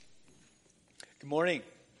Good morning.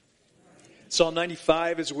 Psalm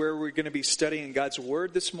 95 is where we're going to be studying God's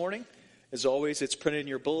Word this morning. As always, it's printed in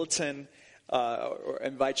your bulletin. I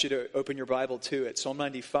invite you to open your Bible to it. Psalm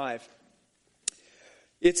 95.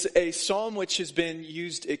 It's a psalm which has been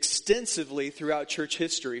used extensively throughout church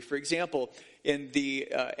history. For example, in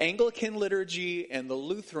the Anglican liturgy and the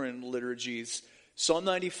Lutheran liturgies, Psalm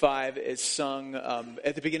 95 is sung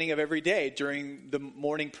at the beginning of every day during the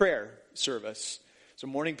morning prayer service. So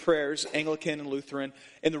morning prayers, Anglican and Lutheran.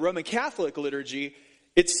 In the Roman Catholic liturgy,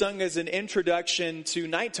 it's sung as an introduction to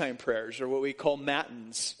nighttime prayers, or what we call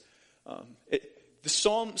matins. The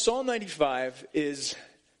Psalm 95 is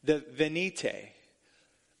the Venite,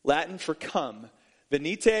 Latin for come.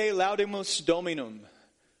 Venite laudamus Dominum.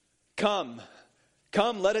 Come,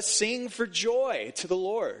 let us sing for joy to the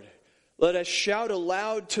Lord. Let us shout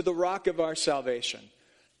aloud to the rock of our salvation.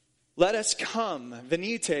 Let us come,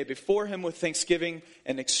 venite, before him with thanksgiving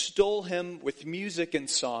and extol him with music and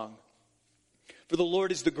song. For the Lord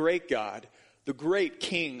is the great God, the great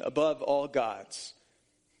King above all gods.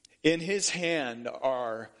 In his hand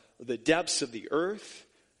are the depths of the earth,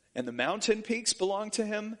 and the mountain peaks belong to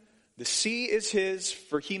him. The sea is his,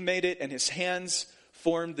 for he made it, and his hands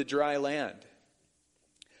formed the dry land.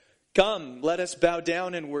 Come, let us bow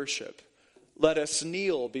down and worship. Let us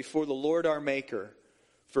kneel before the Lord our Maker.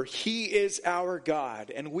 For he is our God,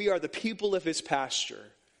 and we are the people of his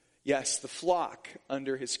pasture. Yes, the flock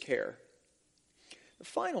under his care. The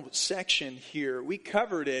final section here, we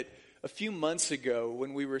covered it a few months ago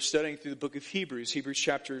when we were studying through the book of Hebrews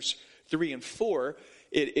chapters 3 and 4.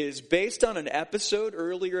 It is based on an episode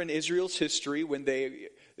earlier in Israel's history when they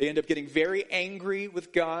end up getting very angry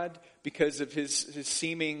with God because of his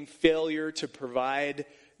seeming failure to provide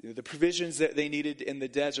the provisions that they needed in the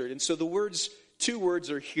desert. And so two words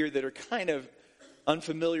are here that are kind of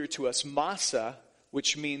unfamiliar to us. Masa,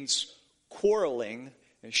 which means quarreling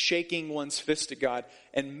and shaking one's fist at God.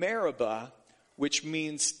 And Meribah, which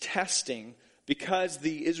means testing, because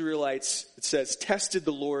the Israelites, it says, tested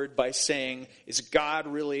the Lord by saying, is God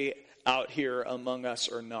really out here among us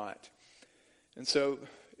or not? And so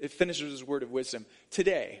it finishes with his word of wisdom.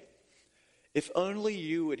 Today, if only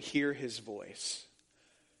you would hear his voice.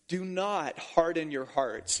 Do not harden your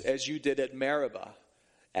hearts as you did at Meribah,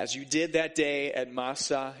 as you did that day at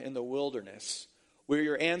Massa in the wilderness, where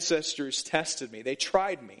your ancestors tested me. They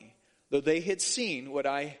tried me, though they had seen what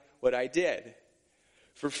I did.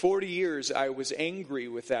 For 40 years I was angry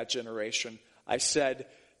with that generation. I said,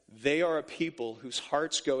 they are a people whose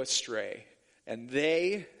hearts go astray, and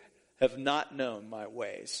they have not known my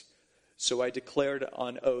ways. So I declared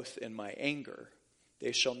on oath in my anger,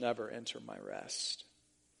 they shall never enter my rest.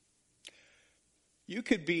 You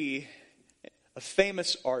could be a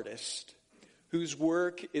famous artist whose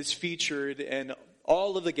work is featured in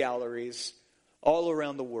all of the galleries all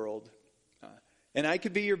around the world. And I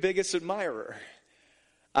could be your biggest admirer.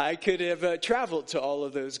 I could have traveled to all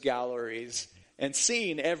of those galleries and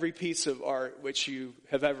seen every piece of art which you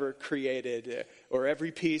have ever created, or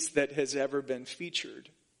every piece that has ever been featured.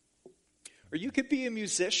 Or you could be a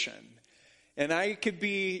musician, and I could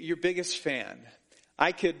be your biggest fan.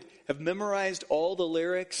 I could have memorized all the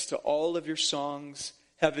lyrics to all of your songs,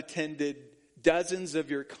 have attended dozens of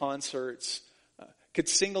your concerts, could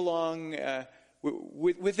sing along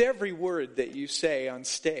with every word that you say on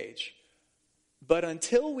stage. But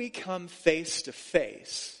until we come face to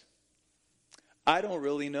face, I don't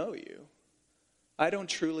really know you. I don't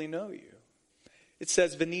truly know you. It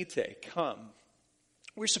says, venite, come.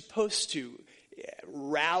 We're supposed to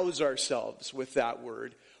rouse ourselves with that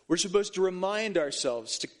word. We're supposed to remind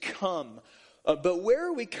ourselves to come. But where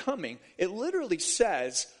are we coming? It literally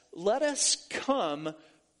says, let us come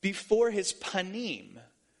before his panim.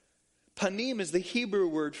 Panim is the Hebrew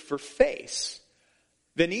word for face.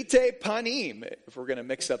 Venite panim, if we're going to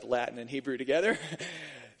mix up Latin and Hebrew together.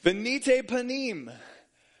 Venite panim.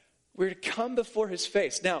 We're to come before his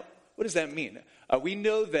face. Now, what does that mean? We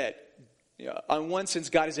know that, on one sense,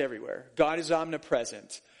 God is everywhere. God is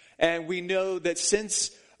omnipresent. And we know that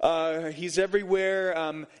since he's everywhere,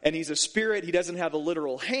 and he's a spirit, he doesn't have a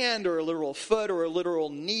literal hand or a literal foot or a literal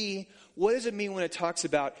knee. What does it mean when it talks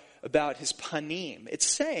about his panim? It's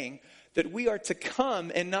saying that we are to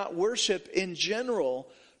come and not worship in general,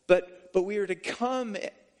 but we are to come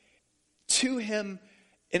to him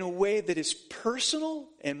in a way that is personal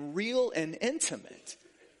and real and intimate,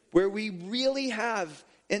 where we really have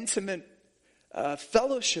intimate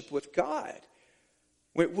fellowship with God.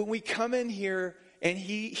 When we come in here and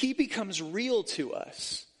he becomes real to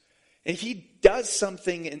us, and he does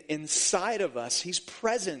something inside of us, he's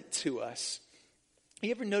present to us.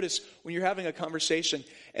 You ever notice when you're having a conversation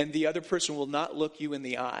and the other person will not look you in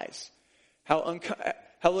the eyes? How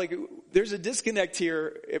like there's a disconnect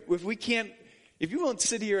here. If you won't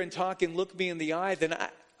sit here and talk and look me in the eye, then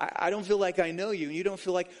I don't feel like I know you. And you don't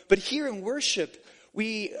feel like, but here in worship,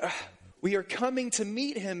 we are coming to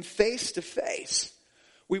meet him face to face.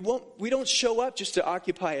 We don't show up just to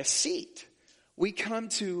occupy a seat. We come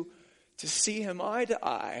to see him eye to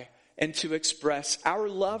eye and to express our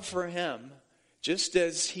love for him, just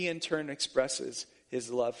as he in turn expresses his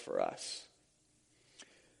love for us.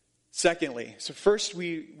 Secondly, so first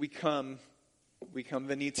we come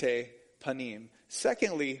venite panim.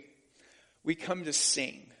 Secondly, we come to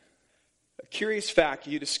sing. A curious fact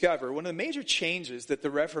you discover, one of the major changes that the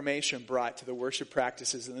Reformation brought to the worship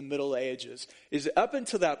practices in the Middle Ages is up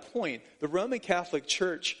until that point, the Roman Catholic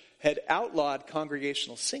Church had outlawed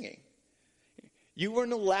congregational singing. You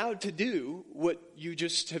weren't allowed to do what you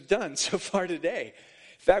just have done so far today.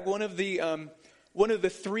 In fact, one of the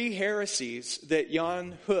three heresies that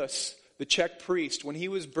Jan Hus, the Czech priest, when he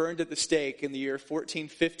was burned at the stake in the year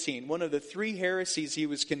 1415, one of the three heresies he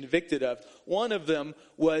was convicted of, one of them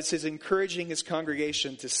was his encouraging his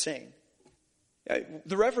congregation to sing.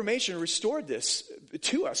 The Reformation restored this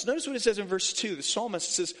to us. Notice what it says in verse 2. The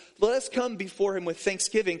psalmist says, "Let us come before him with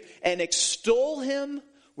thanksgiving and extol him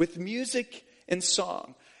with music and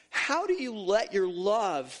song." How do you let your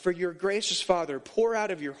love for your gracious Father pour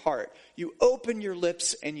out of your heart? You open your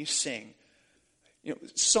lips and you sing.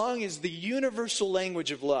 Song is the universal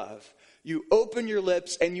language of love. You open your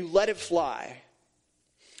lips and you let it fly.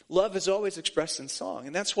 Love is always expressed in song.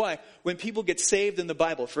 And that's why when people get saved in the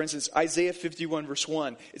Bible, for instance, Isaiah 51 verse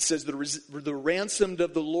 1, it says, the ransomed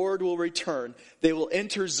of the Lord will return. They will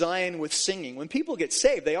enter Zion with singing. When people get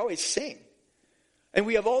saved, they always sing. And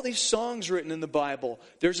we have all these songs written in the Bible.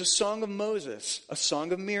 There's a song of Moses, a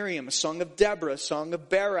song of Miriam, a song of Deborah, a song of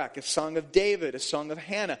Barak, a song of David, a song of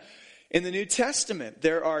Hannah. In the New Testament,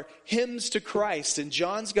 there are hymns to Christ in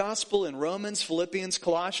John's Gospel, in Romans, Philippians,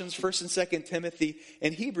 Colossians, 1st and 2nd Timothy,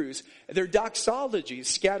 and Hebrews. There are doxologies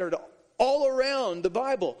scattered all around the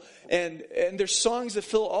Bible. And there's songs that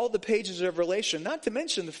fill all the pages of Revelation. Not to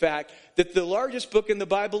mention the fact that the largest book in the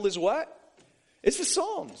Bible is what? It's the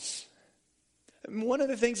Psalms. One of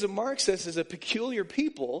the things that marks us as a peculiar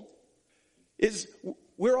people is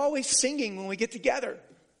we're always singing when we get together.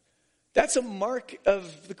 That's a mark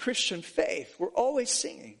of the Christian faith. We're always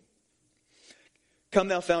singing. Come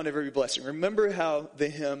thou fount of every blessing. Remember how the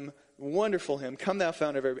hymn, wonderful hymn, Come thou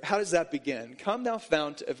fount of every, how does that begin? Come thou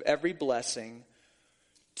fount of every blessing,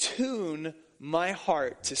 tune my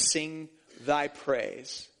heart to sing thy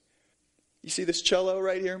praise. You see this cello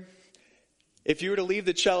right here? If you were to leave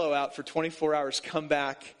the cello out for 24 hours, come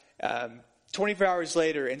back 24 hours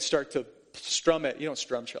later and start to strum it. You don't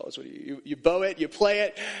strum cellos. What do you bow it, you play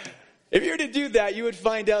it. If you were to do that, you would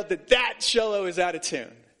find out that cello is out of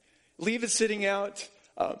tune. Leave it sitting out.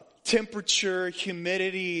 Temperature,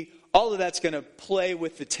 humidity, all of that's going to play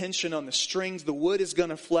with the tension on the strings. The wood is going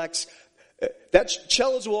to flex.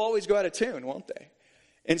 Cellos will always go out of tune, won't they?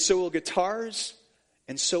 And so will guitars,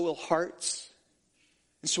 and so will hearts.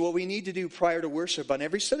 And so what we need to do prior to worship on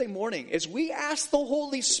every Sunday morning is we ask the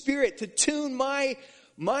Holy Spirit to tune my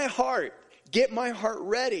heart, get my heart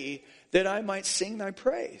ready that I might sing thy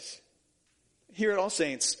praise. Here at All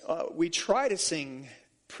Saints, we try to sing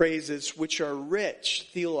praises which are rich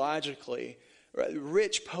theologically,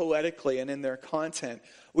 rich poetically, and in their content.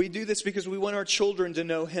 We do this because we want our children to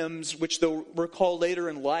know hymns which they'll recall later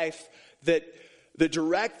in life that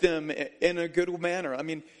direct them in a good manner. I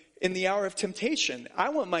mean, in the hour of temptation, I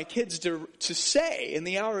want my kids to say in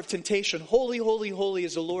the hour of temptation, "Holy, holy, holy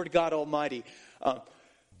is the Lord God Almighty.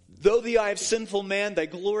 Though the eye of sinful man thy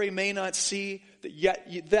glory may not see,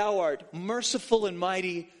 yet thou art merciful and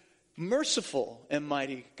mighty,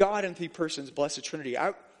 God in three persons, blessed Trinity."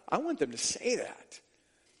 I want them to say that.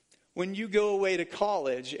 When you go away to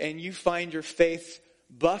college and you find your faith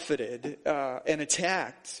buffeted and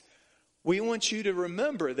attacked, we want you to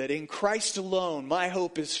remember that in Christ alone my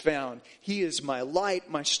hope is found. He is my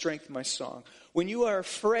light, my strength, my song. When you are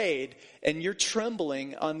afraid and you're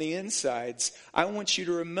trembling on the insides, I want you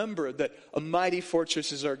to remember that a mighty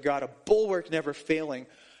fortress is our God, a bulwark never failing.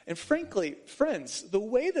 And frankly, friends, the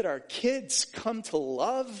way that our kids come to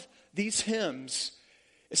love these hymns,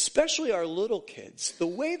 especially our little kids, the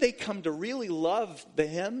way they come to really love the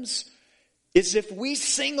hymns is if we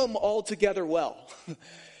sing them all together well.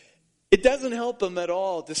 It doesn't help them at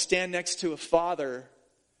all to stand next to a father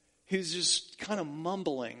who's just kind of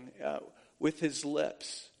mumbling with his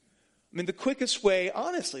lips. I mean, the quickest way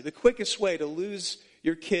to lose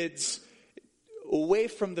your kids away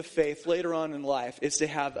from the faith later on in life is to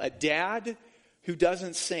have a dad who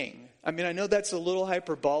doesn't sing. I mean, I know that's a little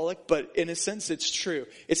hyperbolic, but in a sense it's true.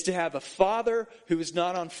 It's to have a father who is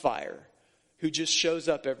not on fire, who just shows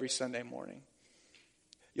up every Sunday morning.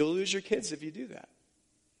 You'll lose your kids if you do that.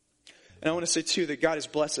 And I want to say, too, that God has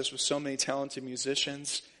blessed us with so many talented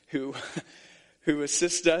musicians who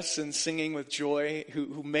assist us in singing with joy,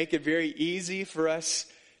 who make it very easy for us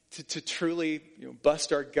to truly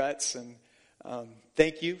bust our guts. And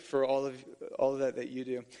thank you for all of that you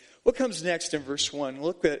do. What comes next in verse 1?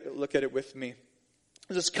 Look at it with me.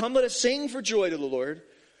 It says, "Come, let us sing for joy to the Lord.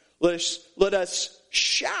 Let us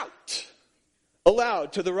shout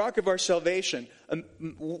aloud to the rock of our salvation."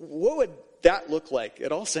 What would that look like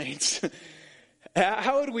at All Saints?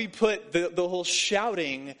 How would we put the whole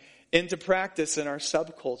shouting into practice in our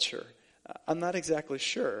subculture? I'm not exactly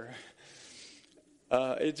sure.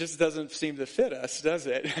 It just doesn't seem to fit us, does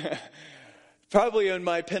it? Probably in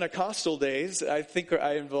my Pentecostal days, I think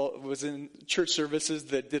I was in church services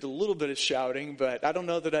that did a little bit of shouting, but I don't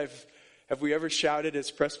know that have we ever shouted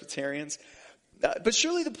as Presbyterians? But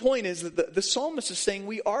surely the point is that the psalmist is saying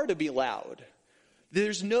we are to be loud.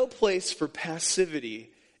 There's no place for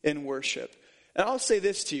passivity in worship. And I'll say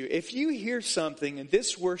this to you. If you hear something in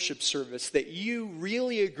this worship service that you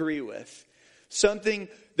really agree with, something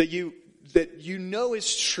that you know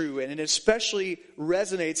is true and it especially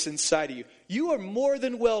resonates inside of you, you are more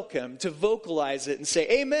than welcome to vocalize it and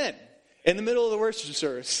say amen in the middle of the worship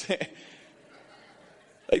service.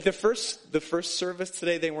 Like the first service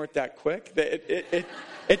today, they weren't that quick. It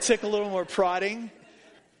took a little more prodding.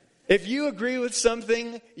 If you agree with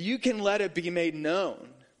something, you can let it be made known.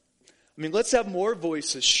 I mean, let's have more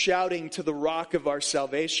voices shouting to the rock of our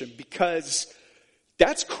salvation, because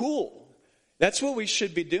that's cool. That's what we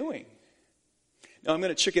should be doing. Now, I'm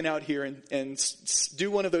going to chicken out here and do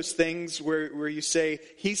one of those things where you say,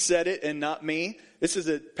 he said it and not me. This is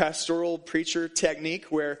a pastoral preacher technique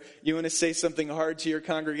where you want to say something hard to your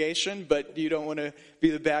congregation, but you don't want to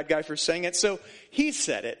be the bad guy for saying it. So he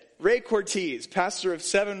said it. Ray Cortez, pastor of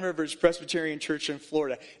Seven Rivers Presbyterian Church in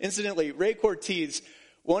Florida. Incidentally, Ray Cortez,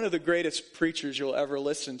 one of the greatest preachers you'll ever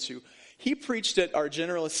listen to. He preached at our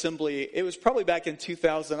General Assembly. It was probably back in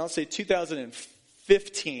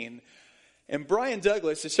 2015. And Brian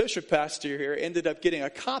Douglas, the associate pastor here, ended up getting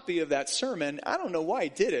a copy of that sermon. I don't know why he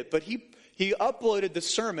did it, but he uploaded the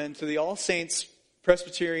sermon to the All Saints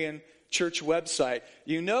Presbyterian Church website.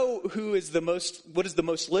 You know what is the most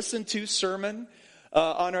listened to sermon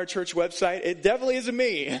on our church website? It definitely isn't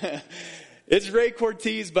me. It's Ray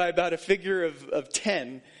Cortez by about a figure of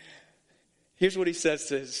 10. Here's what he says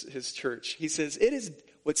to his church. He says,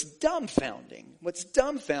 what's dumbfounding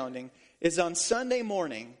is on Sunday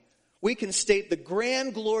morning, we can state the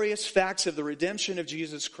grand, glorious facts of the redemption of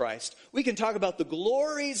Jesus Christ. We can talk about the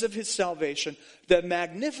glories of his salvation, the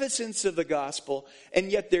magnificence of the gospel,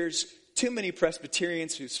 and yet there's too many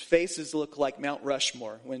Presbyterians whose faces look like Mount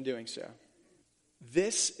Rushmore when doing so.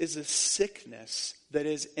 This is a sickness that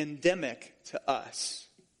is endemic to us.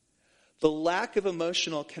 The lack of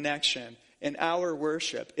emotional connection in our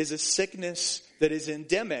worship is a sickness that is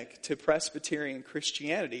endemic to Presbyterian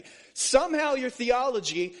Christianity. Somehow your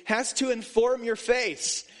theology has to inform your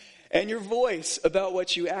face and your voice about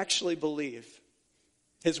what you actually believe.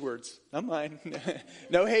 His words, not mine.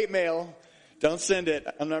 No hate mail. Don't send it.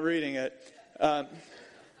 I'm not reading it.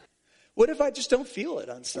 What if I just don't feel it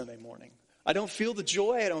on Sunday morning? I don't feel the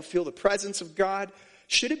joy. I don't feel the presence of God.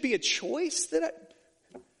 Should it be a choice that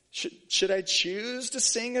Should I choose to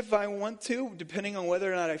sing if I want to, depending on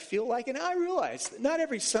whether or not I feel like it? And I realize that not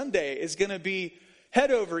every Sunday is going to be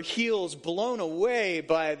head over heels blown away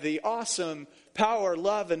by the awesome power,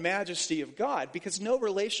 love, and majesty of God, because no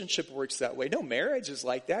relationship works that way. No marriage is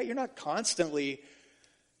like that. You're not constantly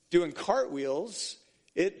doing cartwheels.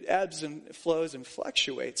 It ebbs and flows and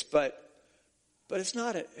fluctuates, but it's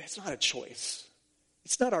not a choice.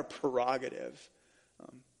 It's not our prerogative.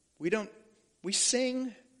 We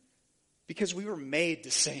sing because we were made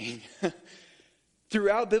to sing.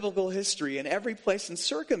 Throughout biblical history, in every place and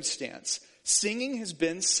circumstance, singing has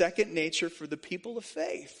been second nature for the people of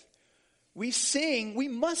faith. We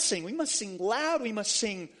must sing loud, we must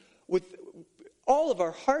sing with all of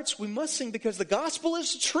our hearts, we must sing because the gospel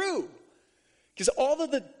is true. Because all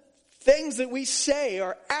of the things that we say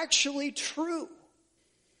are actually true.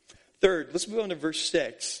 Third, let's move on to verse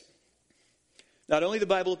 6. Not only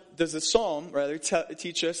does the psalm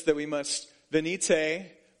teach us that we must venite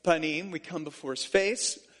panim, we come before his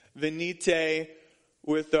face. Venite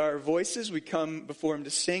with our voices, we come before him to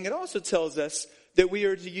sing. It also tells us that we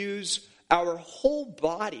are to use our whole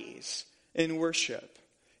bodies in worship.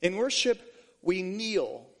 In worship, we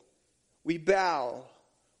kneel, we bow,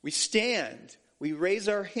 we stand, we raise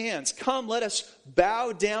our hands. Come, let us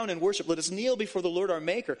bow down and worship. Let us kneel before the Lord our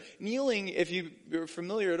Maker. Kneeling, if you're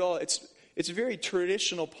familiar at all, it's a very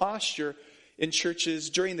traditional posture in churches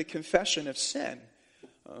during the confession of sin.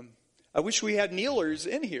 I wish we had kneelers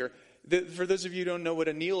in here. For those of you who don't know what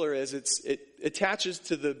a kneeler is, it attaches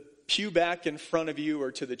to the pew back in front of you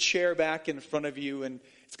or to the chair back in front of you, and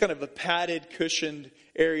it's kind of a padded, cushioned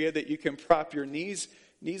area that you can prop your knees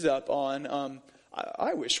up on.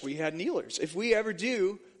 I wish we had kneelers. If we ever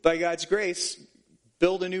do, by God's grace,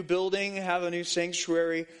 build a new building, have a new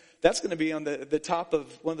sanctuary, that's going to be on the top of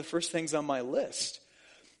one of the first things on my list.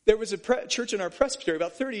 There was a church in our presbytery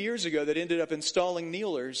about 30 years ago that ended up installing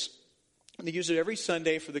kneelers. And they used it every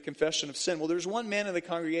Sunday for the confession of sin. Well, there was one man in the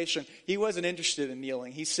congregation, he wasn't interested in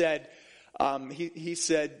kneeling. He said, he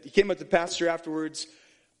came up to the pastor afterwards,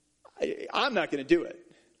 I'm not going to do it.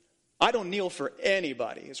 I don't kneel for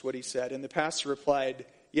anybody, is what he said. And the pastor replied,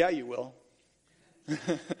 yeah, you will.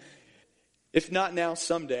 If not now,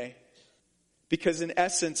 someday. Because in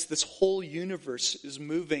essence, this whole universe is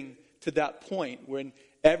moving to that point when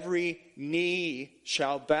every knee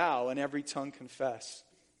shall bow and every tongue confess.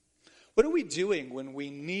 What are we doing when we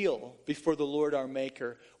kneel before the Lord our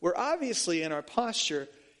Maker? We're obviously in our posture,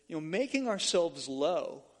 making ourselves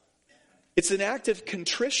low. It's an act of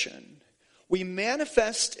contrition. We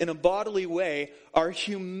manifest in a bodily way our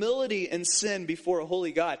humility and sin before a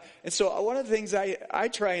holy God. And so one of the things I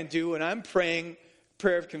try and do when I'm praying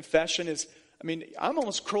prayer of confession is, I'm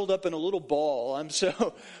almost curled up in a little ball.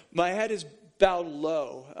 My head is bowed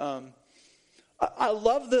low. I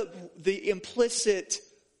love the implicit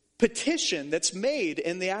petition that's made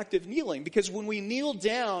in the act of kneeling, because when we kneel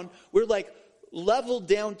down, we're like leveled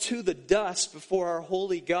down to the dust before our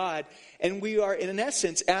holy God, and we are in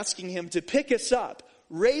essence asking him to pick us up,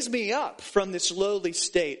 raise me up from this lowly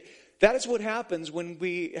state. That is what happens when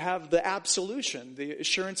we have the absolution, the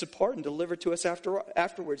assurance of pardon delivered to us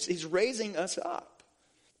afterwards. He's raising us up.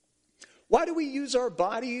 Why do we use our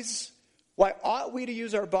bodies? Why ought we to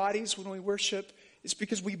use our bodies when we worship? It's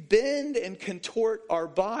because we bend and contort our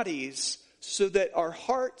bodies so that our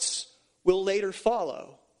hearts will later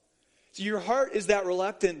follow. So your heart is that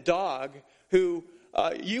reluctant dog who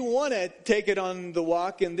you want to take it on the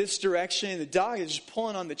walk in this direction. The dog is just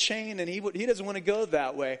pulling on the chain, and he doesn't want to go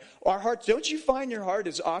that way. Our hearts, don't you find your heart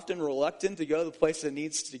is often reluctant to go the place it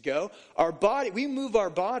needs to go? We move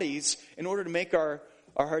our bodies in order to make our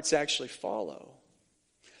hearts actually follow.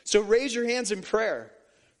 So raise your hands in prayer.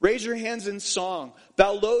 Raise your hands in song.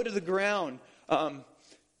 Bow low to the ground.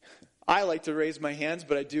 I like to raise my hands,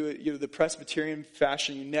 but I do it the Presbyterian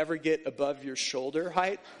fashion. You never get above your shoulder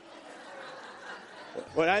height.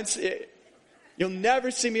 You'll never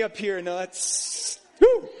see me up here. No, that's...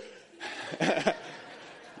 Whoo!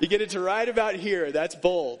 You get it to right about here. That's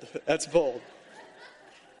bold. That's bold.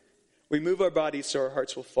 We move our bodies so our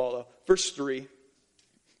hearts will follow. Verse 3.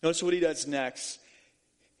 Notice what he does next.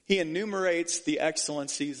 He enumerates the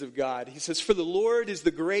excellencies of God. He says, for the Lord is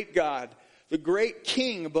the great God, the great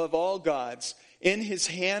King above all gods. In his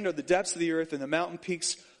hand are the depths of the earth, and the mountain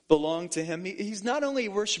peaks belong to him. He's not only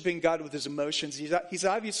worshiping God with his emotions, he's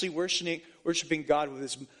obviously worshiping God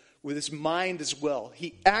with his mind as well.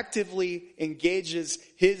 He actively engages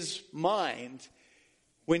his mind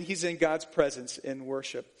when he's in God's presence in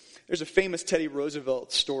worship. There's a famous Teddy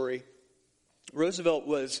Roosevelt story. Roosevelt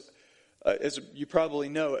was, as you probably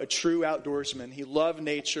know, a true outdoorsman. He loved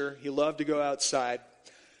nature. He loved to go outside.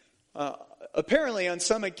 Apparently, on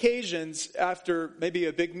some occasions, after maybe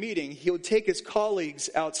a big meeting, he would take his colleagues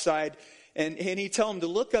outside and he'd tell them to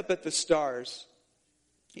look up at the stars.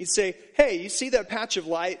 He'd say, hey, you see that patch of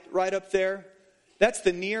light right up there? That's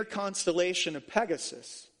the near constellation of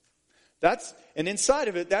Pegasus. And inside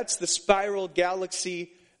of it, that's the spiral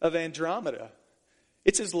galaxy of Andromeda.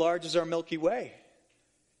 It's as large as our Milky Way.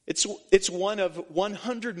 It's one of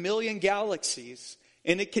 100 million galaxies,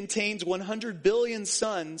 and it contains 100 billion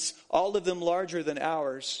suns, all of them larger than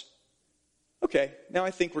ours. Okay, now I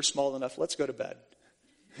think we're small enough. Let's go to bed.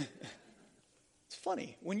 It's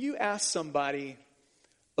funny. When you ask somebody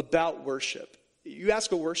about worship, you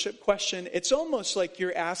ask a worship question, it's almost like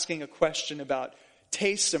you're asking a question about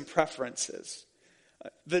tastes and preferences.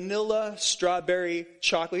 Vanilla, strawberry,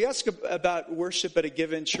 chocolate. You ask about worship at a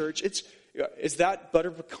given church. Is that butter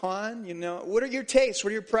pecan? What are your tastes? What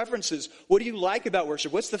are your preferences? What do you like about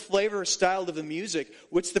worship? What's the flavor or style of the music?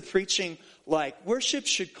 What's the preaching like? Worship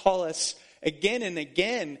should call us again and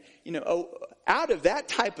again, out of that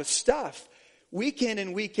type of stuff, week in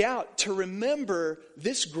and week out, to remember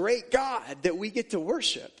this great God that we get to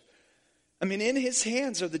worship. I mean, in his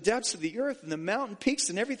hands are the depths of the earth and the mountain peaks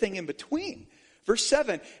and everything in between. Verse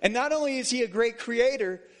 7, and not only is he a great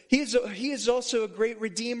creator, he is also a great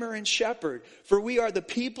redeemer and shepherd. For we are the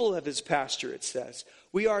people of his pasture, it says.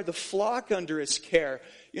 We are the flock under his care.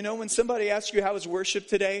 You know, when somebody asks you how was worship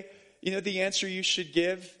today, you know the answer you should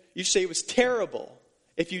give? You say it was terrible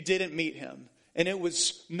if you didn't meet him. And it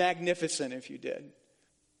was magnificent if you did.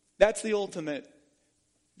 That's the ultimate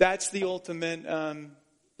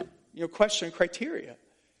question, criteria.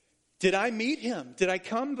 Did I meet him? Did I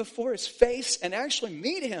come before his face and actually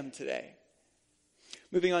meet him today?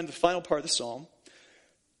 Moving on to the final part of the psalm.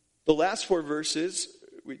 The last 4 verses,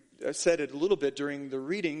 I said it a little bit during the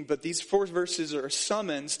reading, but these 4 verses are a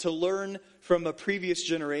summons to learn from a previous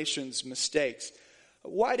generation's mistakes.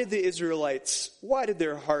 Why did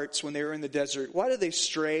their hearts, when they were in the desert, why did they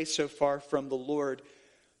stray so far from the Lord?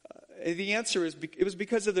 The answer is it was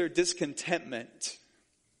because of their discontentment.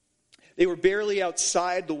 They were barely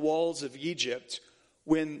outside the walls of Egypt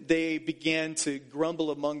when they began to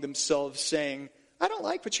grumble among themselves, saying, I don't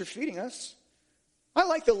like what you're feeding us. I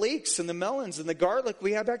like the leeks and the melons and the garlic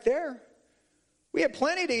we have back there. We had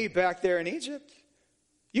plenty to eat back there in Egypt.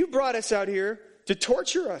 You brought us out here to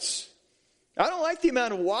torture us. I don't like the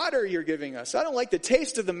amount of water you're giving us. I don't like the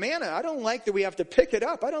taste of the manna. I don't like that we have to pick it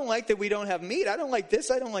up. I don't like that we don't have meat. I don't like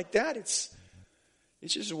this. I don't like that. It's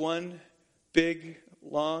just one big,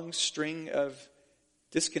 long string of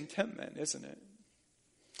discontentment, isn't it?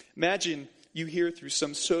 Imagine you hear through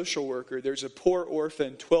some social worker, there's a poor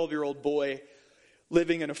orphan 12-year-old boy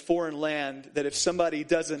living in a foreign land that if somebody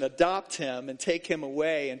doesn't adopt him and take him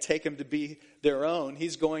away and take him to be their own,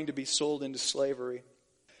 he's going to be sold into slavery.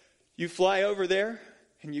 You fly over there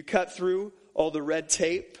and you cut through all the red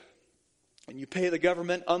tape and you pay the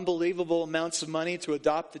government unbelievable amounts of money to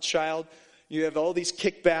adopt the child. You have all these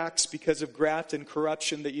kickbacks because of graft and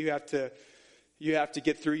corruption that you have to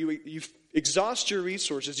get through. You exhaust your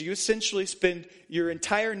resources. You essentially spend your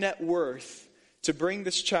entire net worth to bring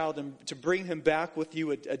this child and to bring him back with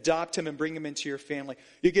you, adopt him and bring him into your family.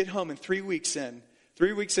 You get home and 3 weeks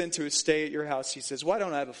into his stay at your house, he says, why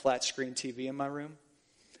don't I have a flat screen TV in my room?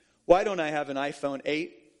 Why don't I have an iPhone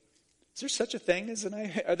 8? Is there such a thing as an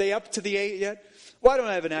iPhone? Are they up to the 8 yet? Why don't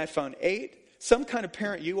I have an iPhone 8? Some kind of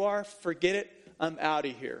parent you are, forget it, I'm out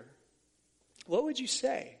of here. What would you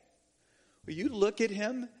say? Well, you'd look at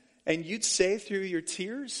him and you'd say through your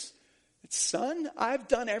tears, son, I've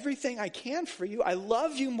done everything I can for you. I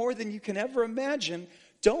love you more than you can ever imagine.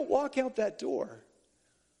 Don't walk out that door.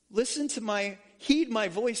 Heed my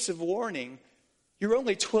voice of warning. You're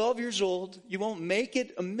only 12 years old. You won't make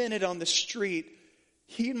it a minute on the street.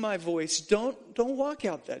 Heed my voice. Don't walk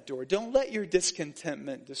out that door. Don't let your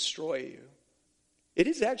discontentment destroy you. It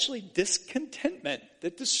is actually discontentment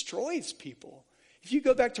that destroys people. If you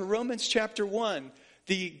go back to Romans chapter 1,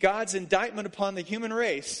 God's indictment upon the human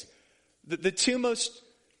race, the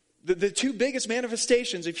two biggest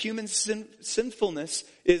manifestations of human sinfulness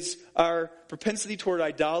is our propensity toward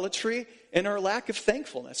idolatry and our lack of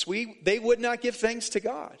thankfulness. They would not give thanks to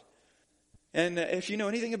God. And if you know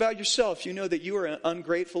anything about yourself, you know that you are an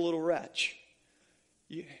ungrateful little wretch.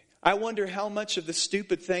 I wonder how much of the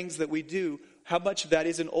stupid things that we do, how much of that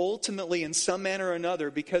isn't ultimately in some manner or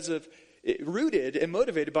another because of rooted and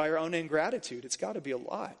motivated by our own ingratitude. It's got to be a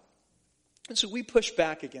lot. And so we push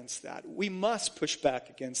back against that. We must push back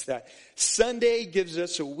against that. Sunday gives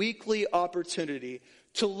us a weekly opportunity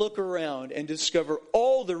to look around and discover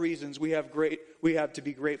all the reasons we have to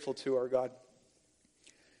be grateful to our God.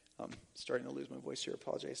 I'm starting to lose my voice here. I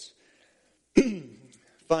apologize.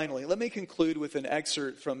 Finally, let me conclude with an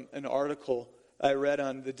excerpt from an article I read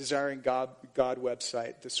on the Desiring God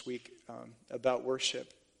website this week about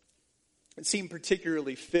worship. It seemed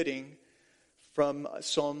particularly fitting from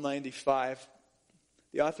Psalm 95.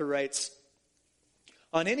 The author writes,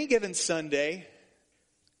 on any given Sunday,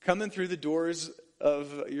 coming through the doors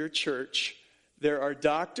of your church, there are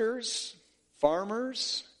doctors,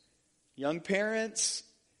 farmers, young parents,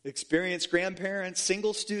 experienced grandparents,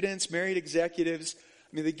 single students, married executives.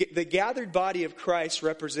 I mean, the gathered body of Christ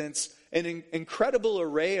represents an incredible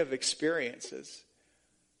array of experiences.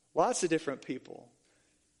 Lots of different people.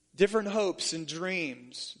 Different hopes and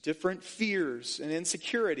dreams, different fears and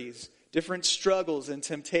insecurities, different struggles and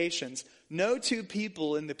temptations. No two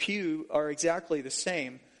people in the pew are exactly the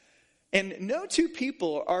same. And no two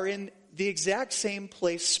people are in the exact same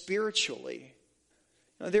place spiritually.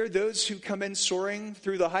 Now, there are those who come in soaring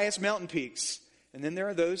through the highest mountain peaks. And then there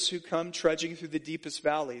are those who come trudging through the deepest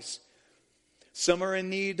valleys. Some are in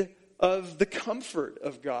need of the comfort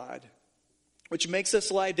of God, which makes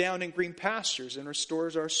us lie down in green pastures and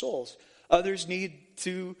restores our souls. Others need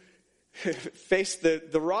to face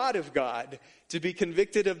the rod of God, to be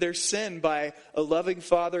convicted of their sin by a loving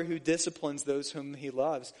Father who disciplines those whom he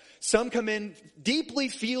loves. Some come in deeply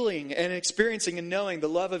feeling and experiencing and knowing the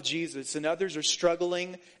love of Jesus, and others are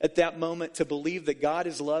struggling at that moment to believe that God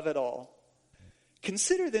is love at all.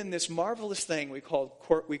 Consider then this marvelous thing we call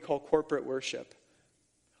corporate worship.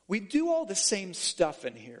 We do all the same stuff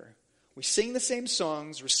in here. We sing the same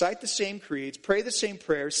songs, recite the same creeds, pray the same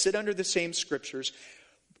prayers, sit under the same scriptures.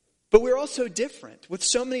 But we're also different with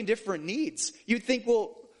so many different needs. You'd think,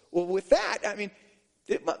 well, with that, I mean,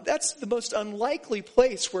 that's the most unlikely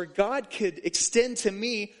place where God could extend to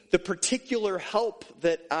me the particular help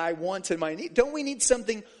that I want in my need. Don't we need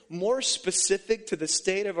something more specific to the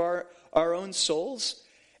state of our own souls?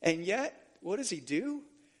 And yet, what does he do?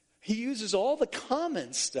 He uses all the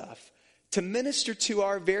common stuff to minister to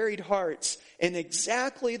our varied hearts in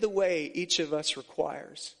exactly the way each of us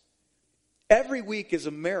requires. Every week is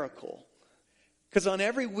a miracle, because on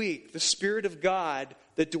every week, the Spirit of God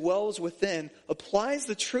that dwells within applies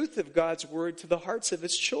the truth of God's word to the hearts of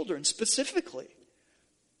his children specifically.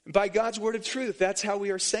 And by God's word of truth, that's how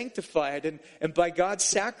we are sanctified. And by God's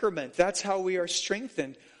sacrament, that's how we are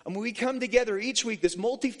strengthened. And when we come together each week, this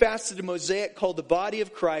multifaceted mosaic called the body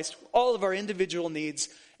of Christ, all of our individual needs,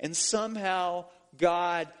 and somehow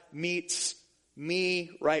God meets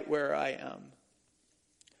me right where I am.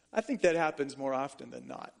 I think that happens more often than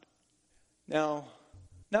not. Now,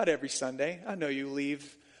 not every Sunday. I know you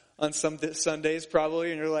leave on some Sundays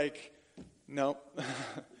probably and you're like, no.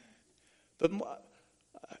 But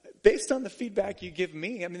based on the feedback you give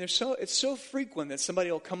me, I mean, it's so frequent that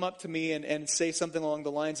somebody will come up to me and say something along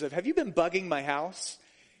the lines of, have you been bugging my house?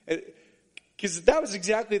 Because that was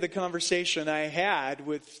exactly the conversation I had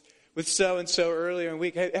with so-and-so earlier in the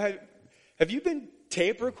week. Have you been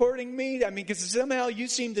tape recording me? I mean, because somehow you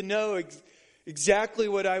seem to know exactly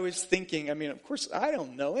what I was thinking. I mean, of course, I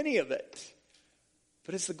don't know any of it.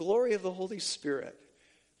 But it's the glory of the Holy Spirit.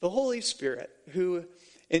 The Holy Spirit, who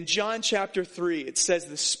in John chapter 3, it says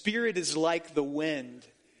the Spirit is like the wind.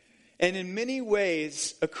 And in many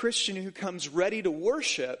ways, a Christian who comes ready to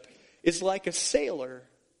worship is like a sailor.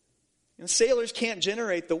 And sailors can't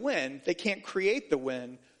generate the wind. They can't create the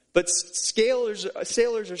wind. But sailors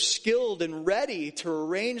are skilled and ready to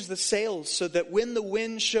arrange the sails so that when the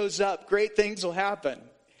wind shows up, great things will happen.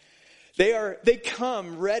 They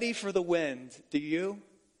come ready for the wind. Do you?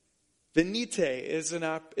 Venite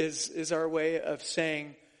is our way of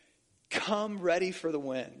saying, come ready for the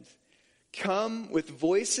wind. Come with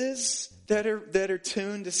voices that are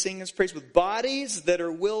tuned to sing his praise, with bodies that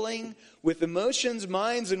are willing, with emotions,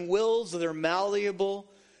 minds, and wills that are malleable.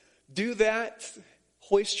 Do that.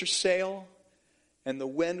 Hoist your sail, and the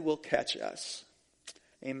wind will catch us.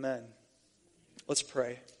 Amen. Let's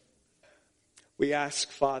pray. We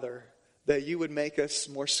ask, Father, that you would make us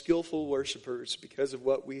more skillful worshipers because of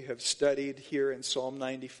what we have studied here in Psalm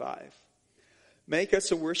 95. Make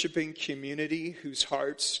us a worshiping community whose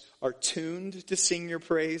hearts are tuned to sing your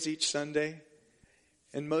praise each Sunday.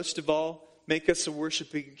 And most of all, make us a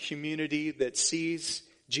worshiping community that sees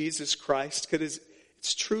Jesus Christ, because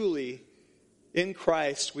it's truly in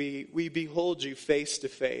Christ, we behold you face to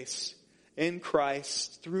face. In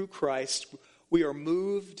Christ, through Christ, we are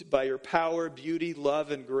moved by your power, beauty,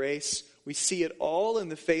 love, and grace. We see it all in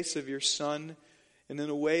the face of your Son and in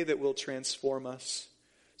a way that will transform us.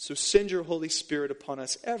 So send your Holy Spirit upon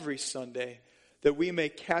us every Sunday that we may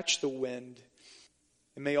catch the wind.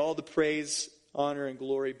 And may all the praise, honor, and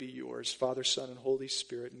glory be yours, Father, Son, and Holy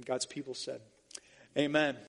Spirit. And God's people said, amen.